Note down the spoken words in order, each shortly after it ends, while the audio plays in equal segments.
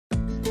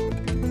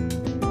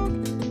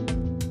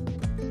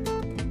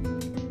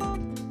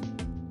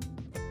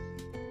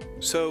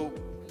So,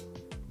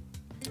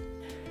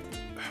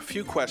 a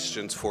few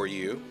questions for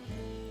you.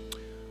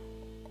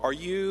 Are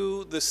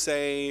you the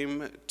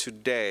same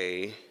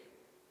today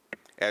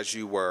as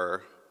you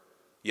were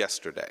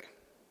yesterday?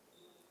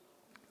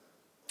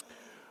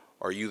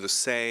 Are you the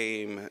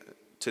same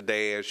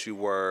today as you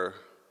were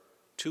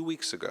 2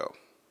 weeks ago?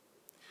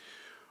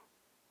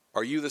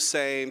 Are you the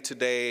same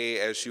today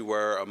as you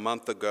were a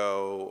month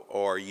ago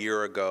or a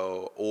year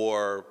ago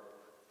or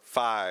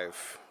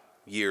 5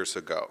 years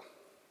ago?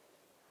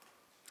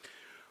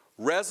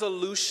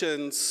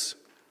 Resolutions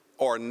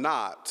or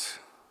not,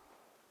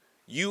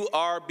 you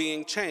are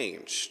being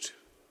changed.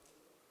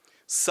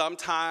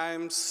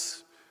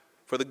 Sometimes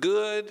for the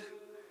good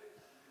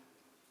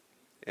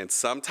and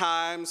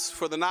sometimes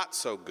for the not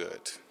so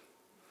good.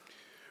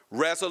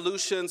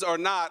 Resolutions or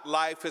not,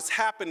 life is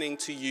happening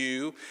to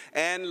you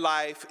and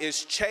life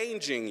is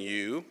changing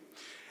you.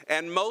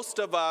 And most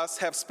of us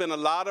have spent a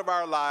lot of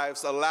our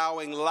lives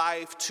allowing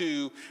life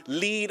to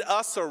lead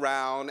us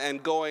around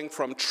and going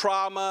from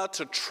trauma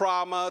to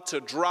trauma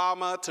to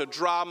drama to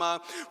drama,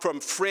 from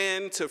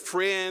friend to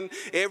friend.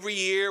 Every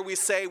year we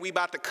say we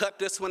about to cut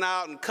this one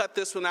out and cut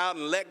this one out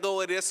and let go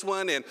of this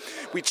one, and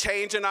we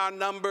changing our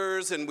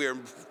numbers and we're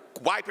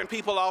wiping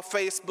people off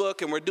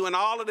Facebook, and we're doing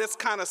all of this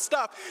kind of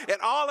stuff. And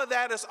all of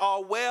that is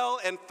all well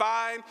and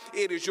fine.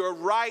 It is your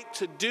right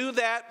to do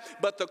that.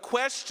 But the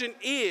question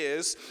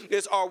is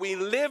are we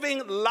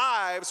living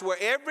lives where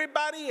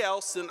everybody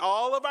else and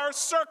all of our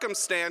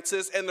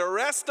circumstances and the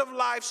rest of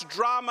life's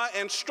drama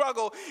and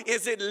struggle,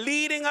 is it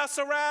leading us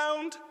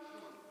around?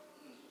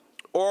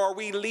 Or are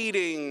we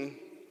leading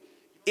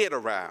it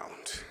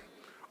around?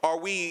 Are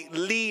we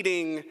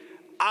leading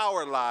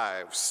our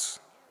lives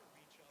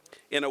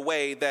in a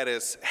way that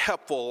is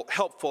helpful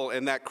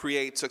and that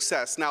creates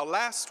success? Now,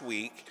 last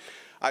week,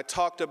 I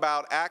talked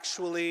about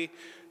actually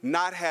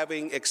not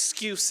having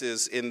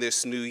excuses in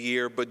this new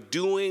year, but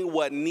doing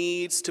what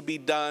needs to be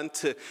done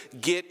to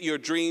get your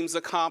dreams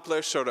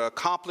accomplished or to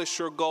accomplish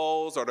your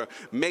goals or to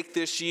make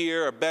this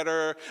year a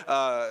better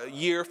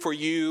year for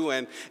you.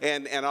 And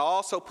I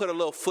also put a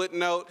little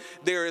footnote.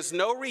 There is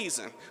no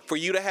reason for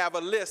you to have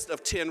a list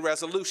of 10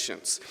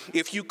 resolutions.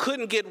 If you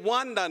couldn't get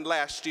one done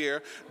last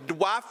year,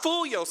 why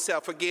fool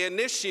yourself again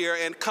this year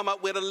and come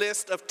up with a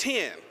list of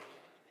 10?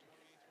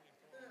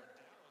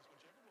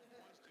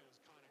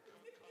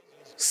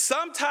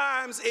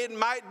 Sometimes it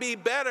might be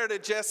better to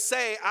just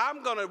say,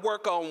 I'm going to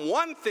work on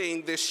one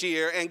thing this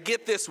year and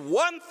get this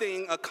one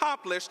thing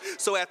accomplished,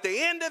 so at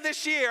the end of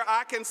this year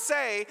I can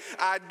say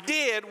I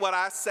did what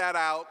I set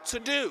out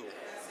to do.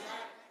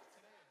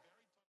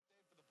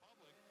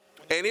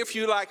 And if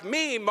you like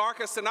me,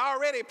 Marcus and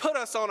already put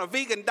us on a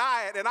vegan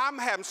diet, and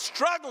I'm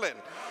struggling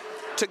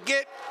to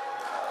get.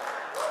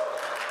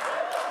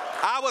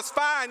 I was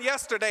fine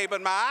yesterday,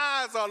 but my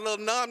eyes are a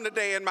little numb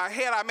today in my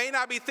head. I may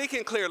not be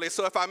thinking clearly,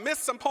 so if I miss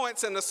some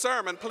points in the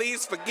sermon,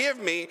 please forgive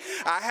me.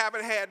 I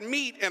haven't had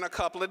meat in a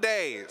couple of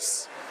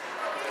days.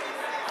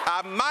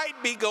 I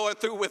might be going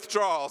through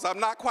withdrawals. I'm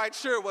not quite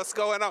sure what's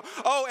going on.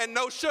 Oh, and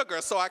no sugar,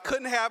 so I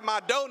couldn't have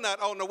my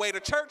donut on the way to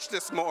church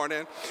this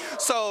morning.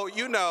 So,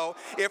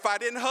 if I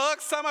didn't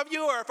hug some of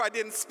you or if I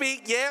didn't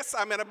speak, yes,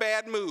 I'm in a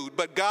bad mood.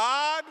 But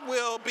God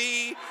will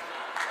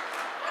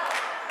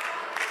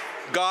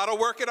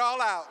work it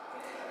all out.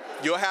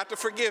 You'll have to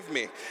forgive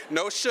me.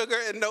 No sugar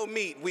and no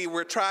meat.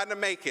 We're trying to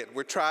make it.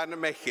 We're trying to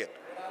make it.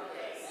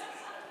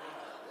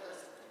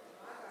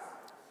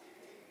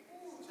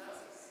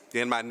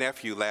 Then my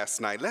nephew last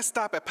night, let's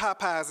stop at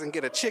Popeyes and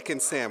get a chicken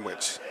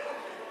sandwich.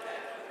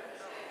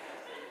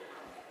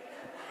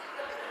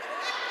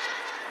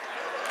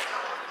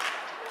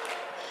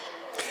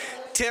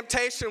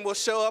 Temptation will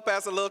show up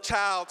as a little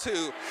child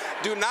too.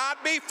 Do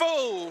not be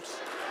fooled.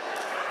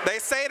 They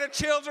say the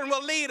children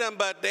will lead them,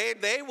 but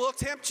they will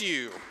tempt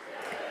you,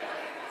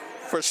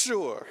 for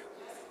sure.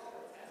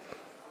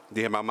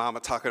 Then my mama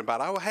talking about,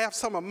 I will have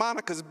some of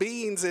Monica's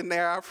beans in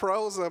there. I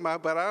froze them,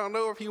 but I don't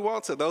know if you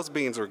want to. Those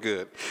beans were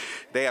good.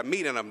 They have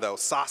meat in them, though,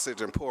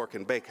 sausage and pork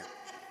and bacon.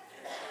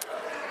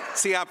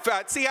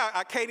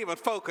 I can't even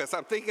focus.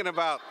 I'm thinking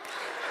about,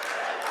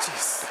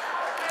 jeez,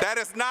 that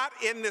is not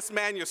in this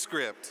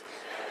manuscript.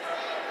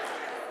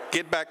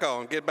 Get back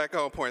on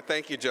point.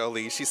 Thank you,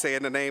 Jolie. She said,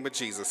 in the name of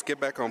Jesus, get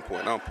back on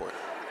point.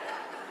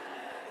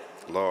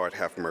 Lord,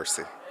 have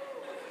mercy.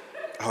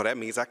 Oh, that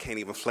means I can't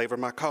even flavor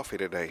my coffee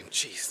today.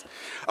 Jeez.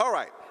 All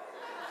right.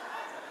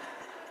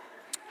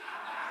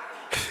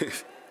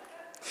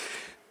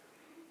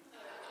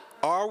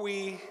 Are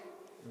we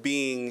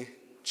being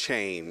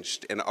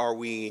changed, and are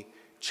we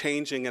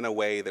changing in a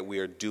way that we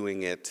are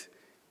doing it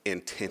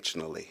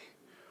intentionally?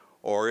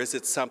 Or is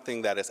it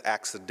something that is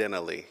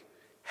accidentally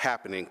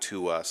happening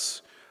to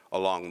us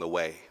along the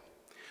way?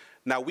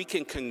 Now, we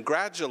can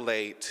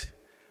congratulate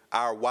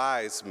our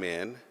wise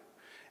men.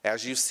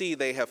 As you see,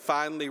 they have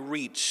finally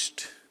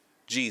reached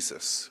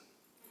Jesus.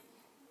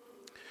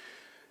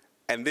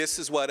 And this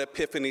is what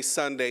Epiphany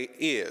Sunday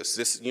is.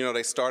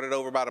 They started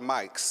over by the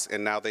mics,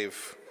 and now they've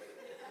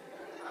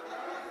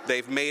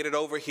made it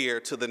over here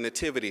to the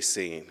nativity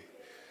scene.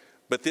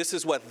 But this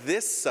is what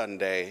this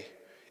Sunday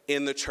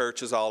in the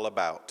church is all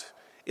about.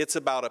 It's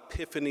about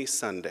Epiphany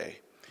Sunday.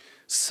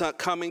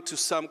 Coming to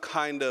some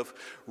kind of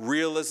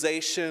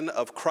realization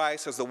of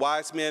Christ. As the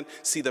wise men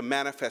see the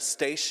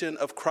manifestation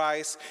of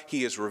Christ,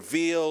 he is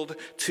revealed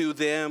to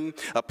them.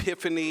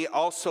 Epiphany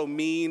also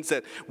means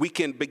that we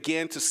can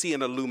begin to see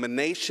an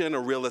illumination, a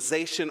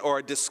realization, or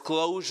a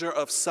disclosure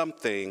of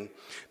something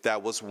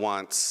that was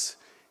once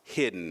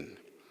hidden.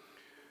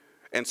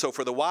 And so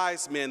for the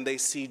wise men, they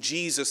see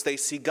Jesus, they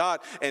see God,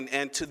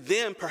 and to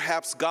them,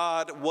 perhaps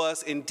God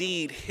was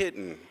indeed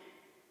hidden.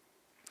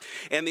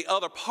 And the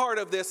other part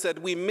of this that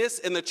we miss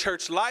in the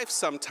church life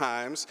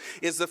sometimes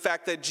is the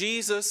fact that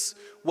Jesus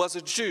was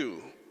a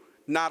Jew,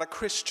 not a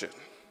Christian.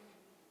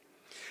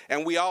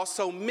 And we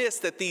also miss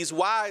that these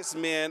wise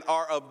men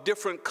are of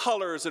different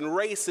colors and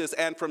races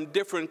and from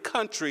different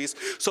countries.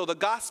 So the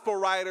gospel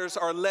writers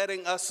are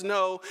letting us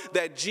know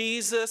that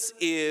Jesus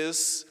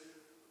is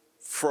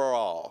for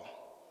all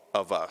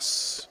of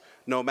us,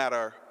 no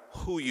matter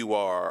who you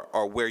are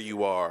or where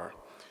you are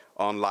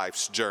on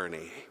life's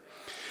journey.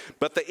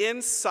 But the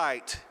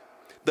insight,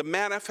 the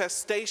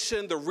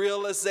manifestation, the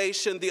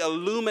realization, the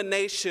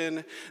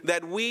illumination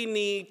that we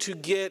need to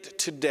get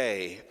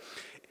today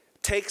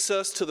takes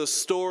us to the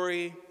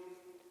story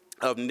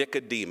of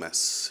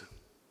Nicodemus.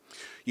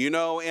 You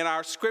know, in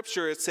our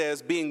scripture it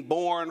says being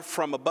born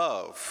from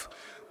above.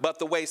 But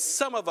the way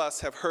some of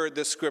us have heard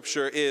this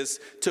scripture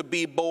is to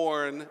be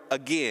born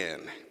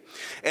again.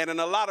 And in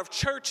a lot of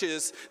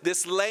churches,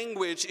 this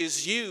language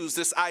is used,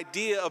 this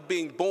idea of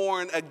being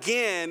born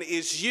again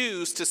is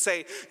used to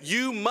say,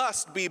 you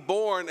must be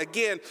born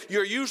again.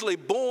 You're usually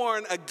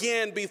born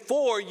again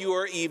before you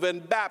are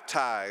even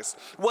baptized.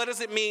 What does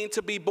it mean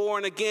to be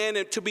born again?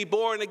 And to be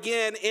born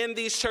again in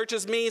these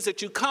churches means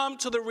that you come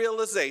to the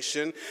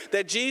realization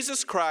that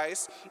Jesus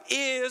Christ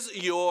is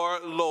your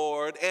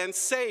Lord and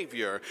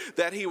Savior,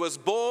 that he was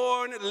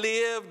born,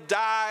 lived,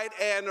 died,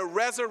 and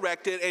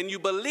resurrected, and you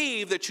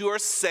believe that you are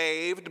saved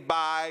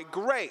by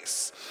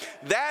grace.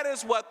 That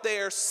is what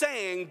they're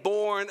saying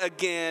born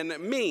again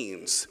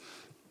means.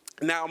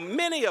 Now,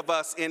 many of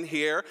us in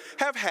here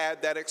have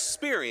had that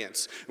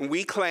experience.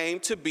 We claim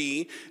to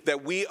be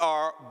that we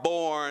are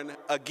born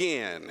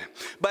again.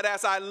 But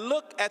as I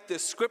look at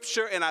this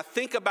scripture and I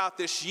think about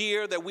this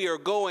year that we are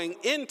going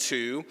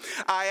into,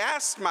 I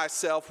asked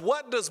myself,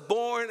 what does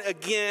born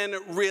again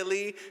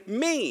really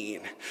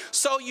mean?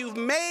 So you've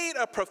made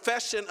a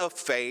profession of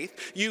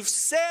faith. You've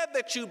said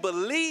that you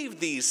believe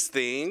these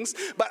things,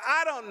 but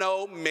I don't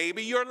know,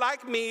 maybe you're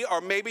like me, or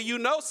maybe you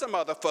know some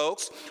other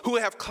folks who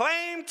have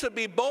claimed to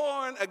be born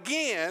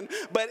again,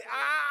 but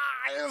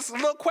it's a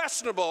little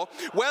questionable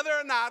whether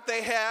or not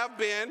they have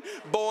been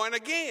born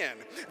again.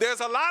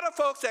 There's a lot of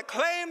folks that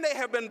claim they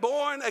have been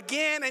born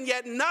again, and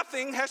yet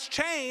nothing has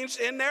changed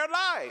in their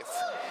life.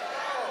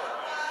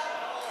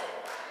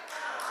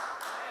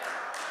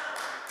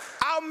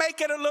 I'll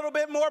make it a little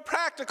bit more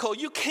practical.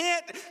 You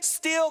can't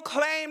still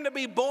claim to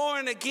be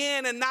born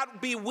again and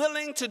not be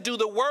willing to do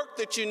the work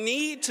that you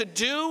need to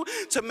do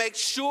to make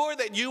sure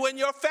that you and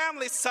your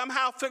family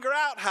somehow figure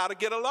out how to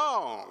get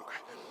along.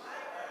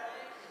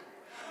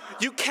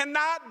 You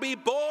cannot be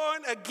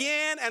born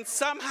again and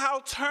somehow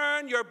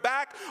turn your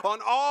back on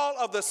all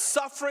of the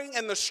suffering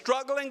and the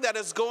struggling that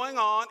is going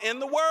on in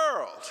the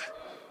world.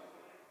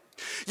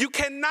 You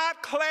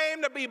cannot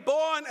claim to be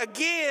born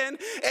again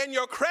and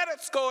your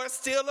credit score is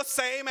still the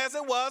same as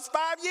it was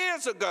 5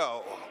 years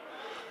ago.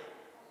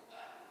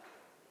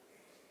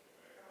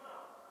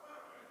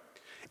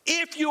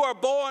 If you are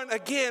born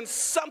again,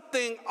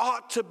 something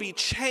ought to be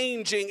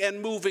changing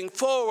and moving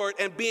forward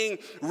and being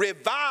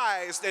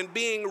revised and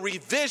being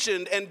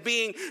revisioned and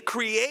being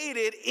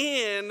created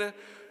in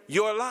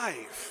your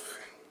life.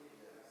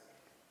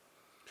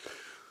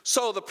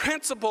 So the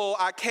principle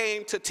I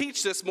came to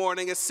teach this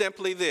morning is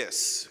simply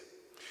this.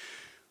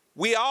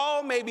 We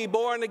all may be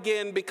born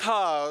again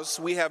because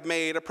we have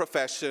made a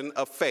profession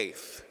of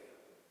faith.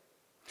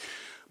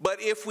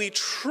 But if we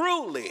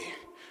truly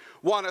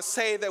want to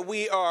say that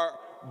we are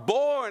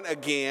born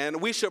again,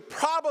 we should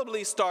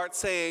probably start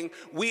saying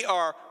we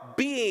are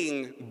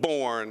being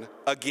born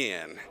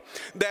again,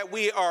 that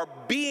we are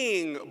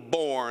being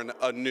born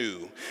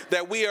anew,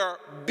 that we are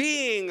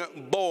being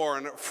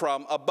born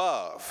from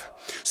above.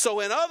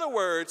 So in other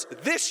words,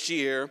 this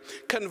year,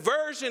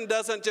 conversion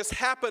doesn't just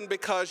happen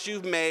because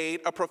you've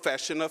made a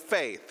profession of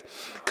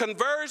faith.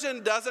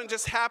 Conversion doesn't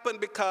just happen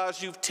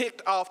because you've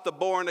ticked off the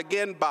born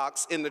again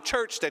box in the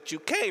church that you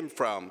came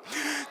from.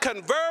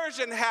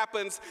 Conversion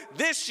happens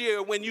this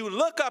year when you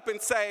look up and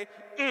say,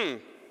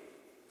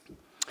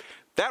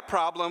 that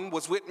problem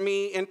was with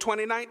me in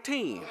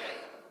 2019.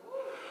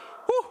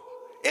 Whew,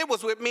 it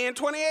was with me in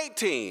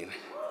 2018.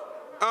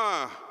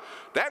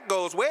 That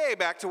goes way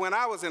back to when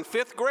I was in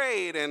 5th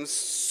grade and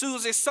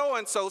Susie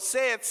so-and-so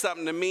said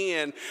something to me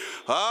and,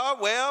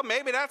 well,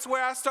 maybe that's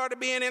where I started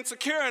being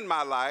insecure in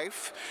my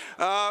life.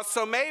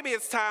 So maybe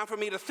it's time for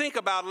me to think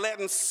about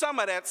letting some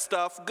of that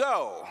stuff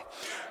go.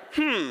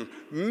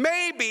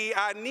 Maybe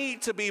I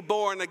need to be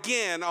born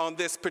again on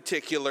this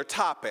particular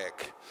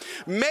topic.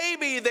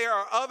 Maybe there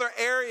are other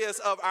areas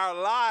of our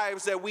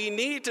lives that we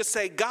need to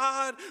say,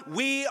 God,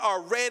 we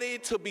are ready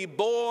to be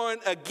born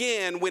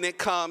again when it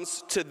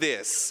comes to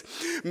this.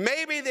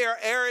 Maybe there are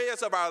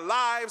areas of our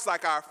lives,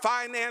 like our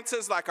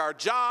finances, like our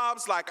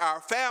jobs, like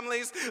our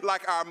families,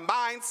 like our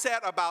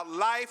mindset about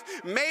life.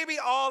 Maybe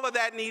all of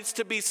that needs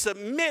to be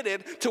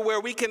submitted to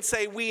where we can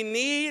say we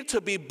need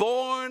to be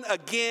born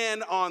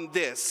again on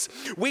this.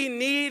 We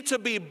need to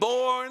be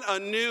born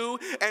anew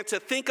and to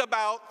think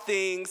about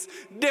things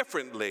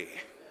differently.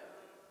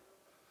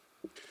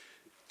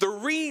 The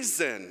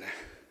reason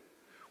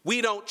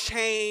we don't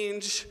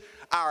change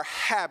our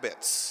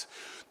habits,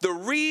 the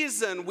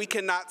reason we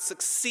cannot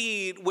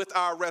succeed with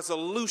our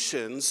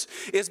resolutions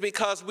is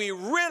because we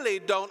really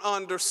don't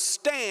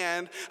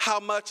understand how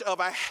much of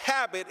a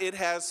habit it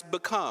has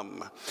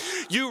become.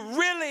 You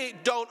really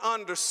don't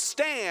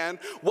understand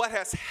what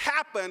has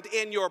happened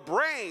in your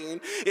brain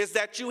is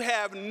that you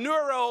have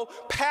neural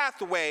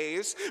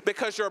pathways,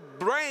 because your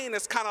brain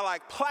is kind of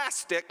like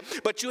plastic,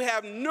 but you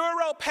have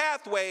neural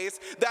pathways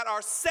that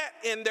are set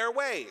in their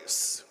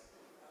ways.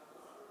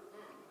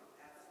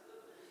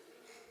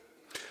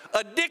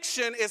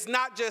 Addiction is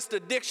not just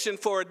addiction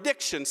for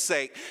addiction's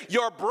sake.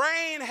 Your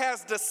brain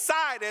has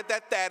decided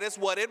that that is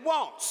what it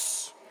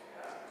wants.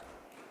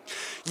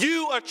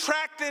 You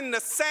attracting the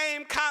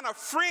same kind of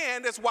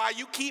friend is why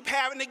you keep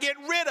having to get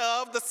rid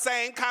of the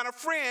same kind of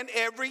friend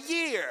every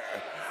year.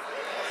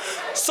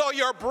 So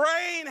your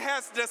brain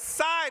has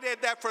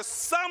decided that for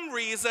some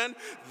reason,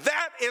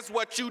 that is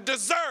what you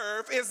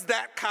deserve, is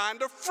that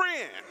kind of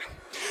friend.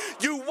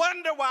 You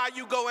wonder why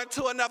you go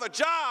into another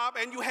job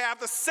and you have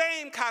the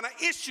same kind of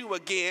issue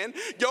again.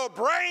 Your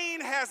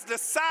brain has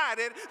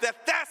decided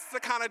that that's the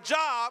kind of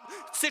job,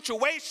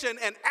 situation,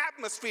 and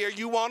atmosphere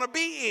you want to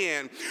be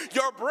in.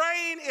 Your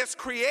brain is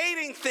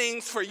creating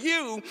things for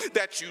you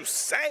that you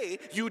say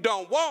you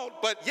don't want,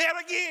 but yet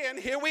again,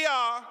 here we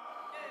are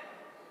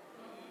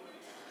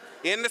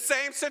in the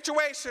same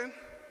situation.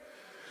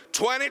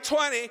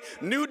 2020,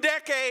 new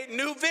decade,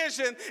 new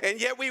vision,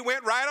 and yet we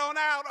went right on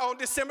out on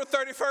December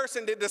 31st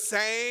and did the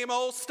same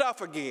old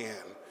stuff again.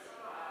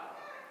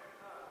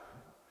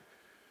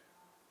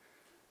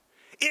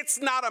 It's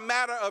not a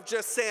matter of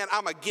just saying,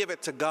 I'm going to give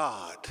it to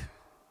God.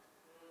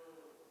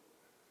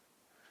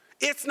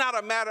 It's not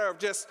a matter of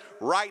just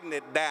writing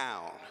it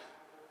down.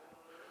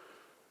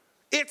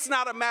 It's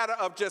not a matter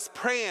of just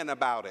praying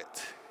about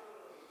it.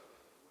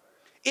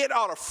 It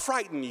ought to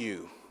frighten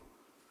you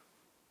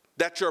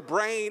that your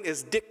brain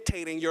is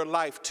dictating your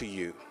life to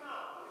you.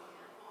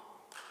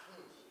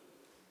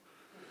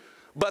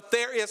 But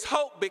there is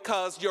hope,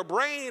 because your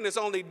brain is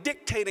only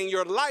dictating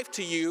your life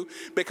to you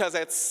because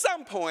at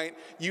some point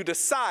you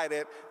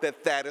decided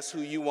that that is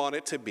who you want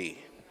it to be.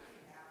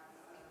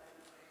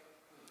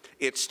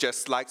 It's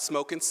just like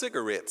smoking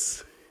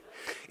cigarettes.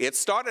 It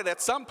started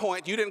at some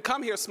point. You didn't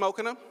come here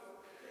smoking them.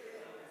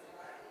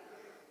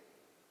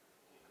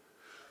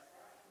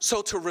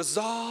 So to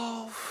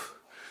resolve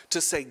to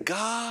say,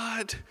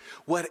 God,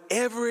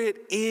 whatever it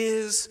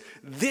is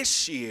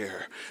this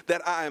year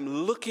that I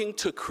am looking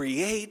to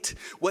create,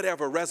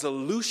 whatever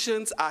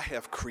resolutions I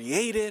have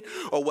created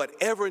or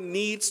whatever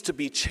needs to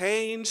be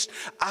changed,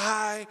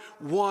 I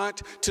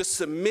want to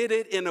submit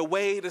it in a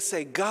way to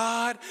say,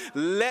 God,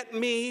 let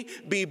me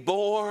be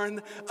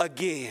born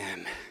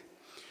again.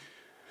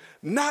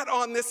 Not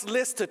on this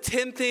list of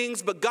 10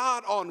 things, but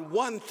God, on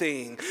one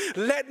thing.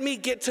 Let me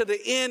get to the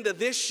end of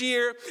this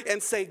year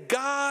and say,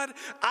 God,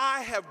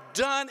 I have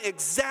done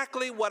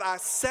exactly what I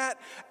set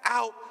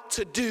out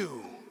to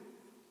do.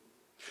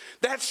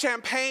 That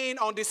champagne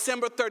on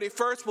December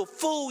 31st will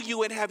fool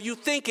you and have you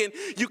thinking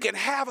you can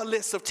have a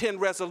list of 10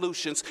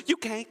 resolutions. You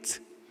can't.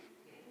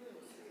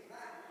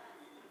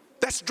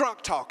 That's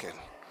drunk talking.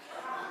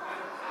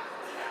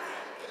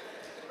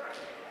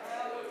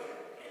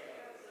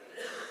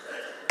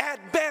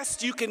 At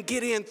best, you can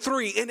get in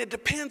 3, and it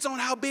depends on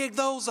how big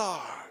those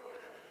are.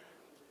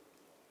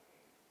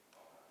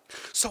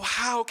 So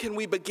how can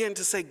we begin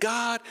to say,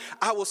 God,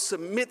 I will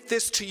submit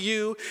this to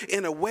you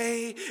in a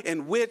way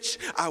in which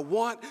I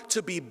want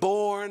to be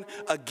born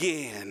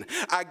again.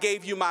 I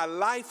gave you my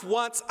life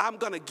once. I'm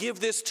going to give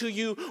this to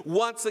you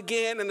once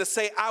again, and to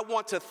say, I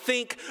want to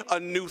think a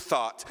new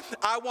thought.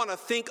 I want to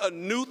think a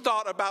new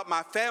thought about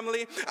my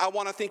family. I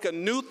want to think a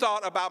new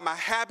thought about my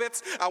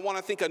habits. I want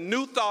to think a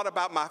new thought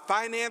about my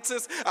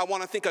finances. I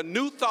want to think a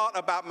new thought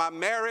about my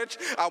marriage.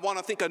 I want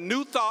to think a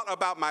new thought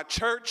about my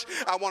church.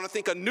 I want to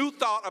think a new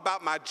thought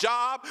about my my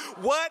job?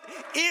 What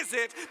is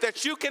it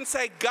that you can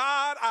say,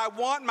 God, I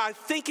want my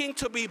thinking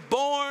to be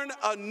born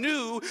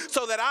anew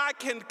so that I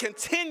can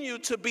continue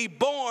to be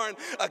born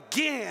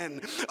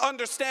again,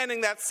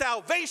 understanding that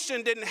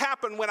salvation didn't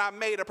happen when I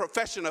made a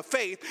profession of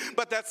faith,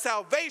 but that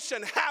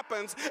salvation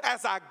happens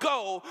as I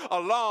go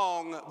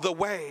along the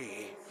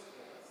way.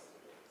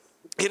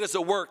 It is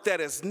a work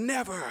that is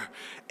never,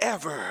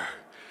 ever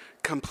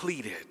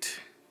completed.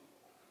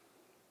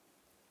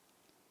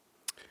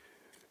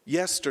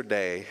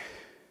 Yesterday,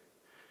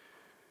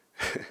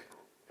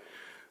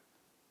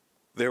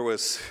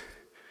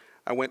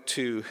 I went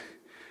to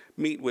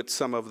meet with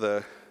some of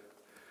the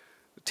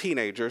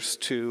teenagers,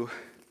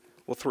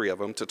 three of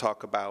them, to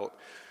talk about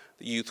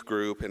the youth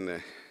group and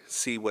to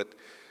see what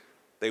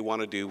they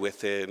want to do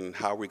with it and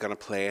how we're going to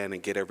plan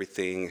and get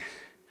everything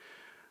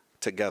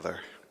together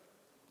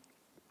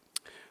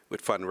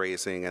with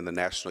fundraising and the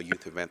national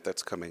youth event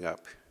that's coming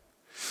up.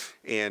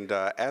 And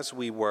as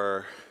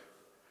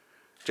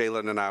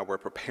Jalen and I were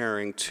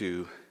preparing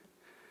to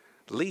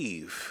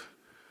leave,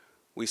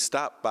 we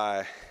stopped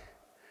by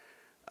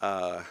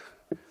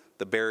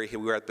we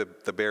were at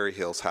the Berry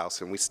Hills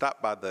house, and we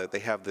stopped by they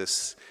have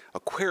this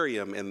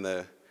aquarium in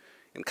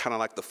kind of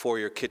like the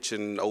foyer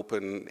kitchen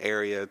open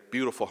area,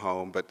 beautiful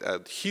home, but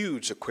a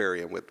huge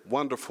aquarium with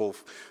wonderful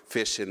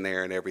fish in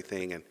there and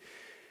everything.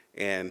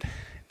 And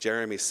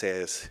Jeremy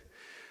says,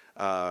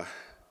 first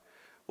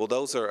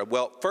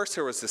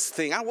there was this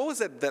thing. What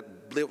was it?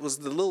 It was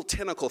the little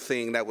tentacle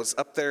thing that was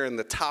up there in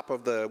the top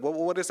of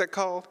what is that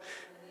called?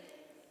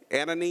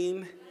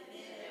 Anemone?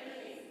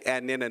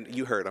 And then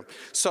you heard him.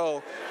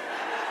 So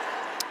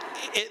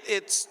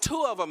it's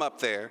two of them up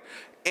there,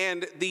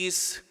 and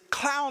these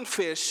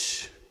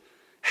clownfish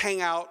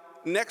hang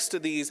out next to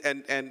these,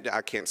 and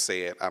I can't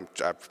say it. I'm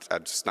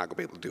just not gonna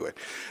be able to do it.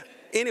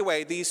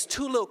 Anyway, these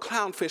two little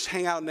clownfish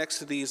hang out next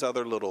to these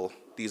other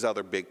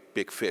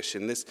big fish,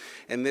 and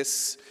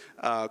this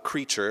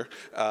creature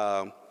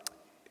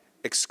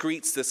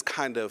excretes this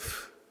kind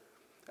of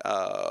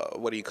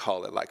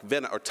like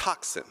venom or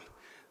toxin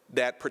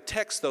that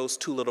protects those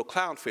two little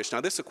clownfish. Now,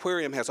 this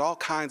aquarium has all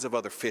kinds of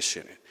other fish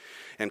in it,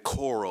 and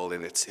coral,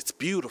 and it's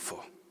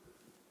beautiful.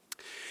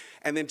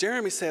 And then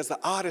Jeremy says the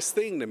oddest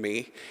thing to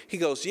me. He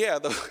goes, yeah,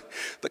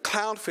 the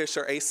clownfish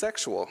are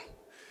asexual.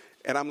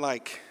 And I'm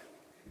like,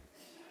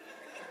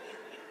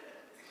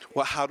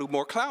 well, how do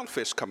more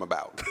clownfish come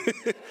about?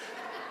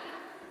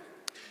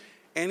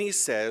 And he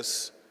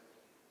says,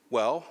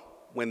 well,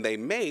 when they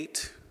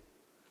mate,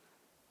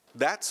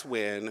 that's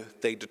when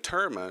they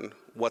determine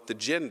what the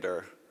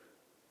gender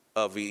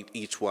of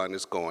each one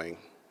is going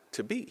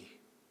to be.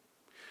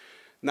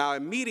 Now,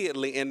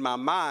 immediately in my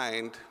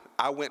mind,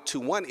 I went to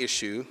one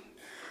issue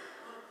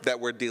that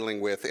we're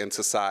dealing with in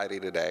society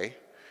today.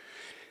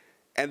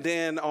 And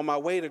then on my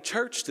way to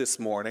church this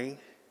morning,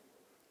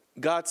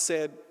 God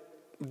said,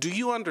 do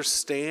you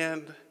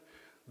understand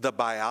the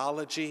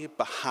biology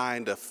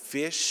behind a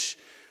fish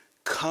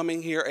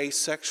coming here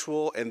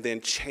asexual and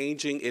then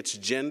changing its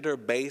gender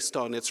based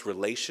on its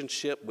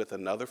relationship with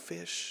another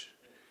fish?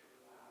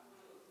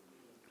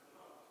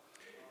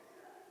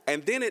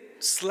 And then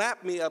it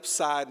slapped me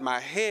upside my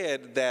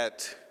head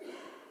that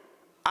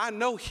I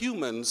know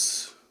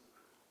humans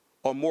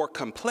are more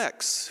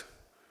complex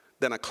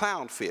than a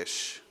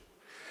clownfish.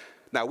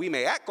 Now, we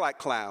may act like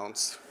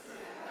clowns,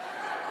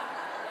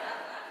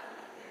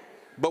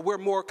 but we're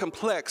more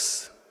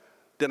complex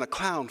than a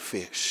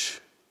clownfish.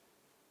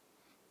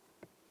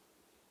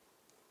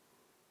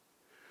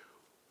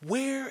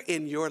 Where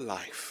in your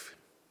life,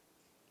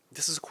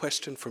 this is a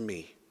question for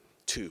me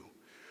too,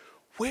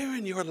 where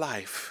in your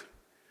life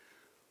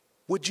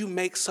would you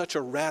make such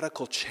a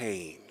radical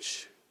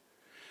change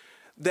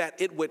that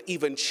it would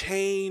even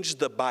change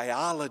the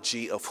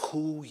biology of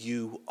who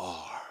you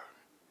are?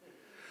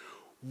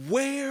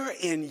 Where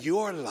in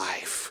your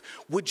life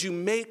would you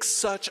make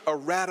such a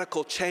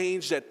radical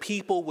change that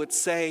people would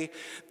say,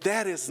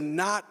 that is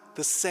not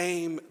the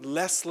same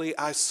Leslie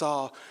I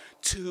saw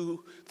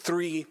 2,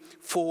 3,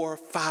 4,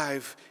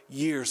 5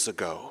 years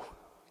ago?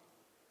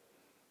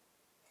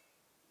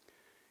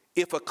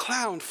 If a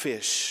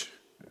clownfish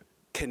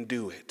can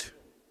do it,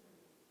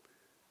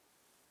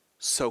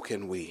 so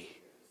can we.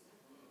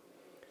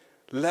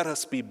 Let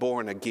us be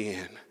born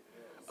again,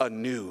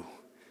 anew,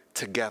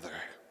 together.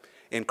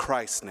 In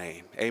Christ's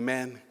name,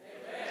 amen.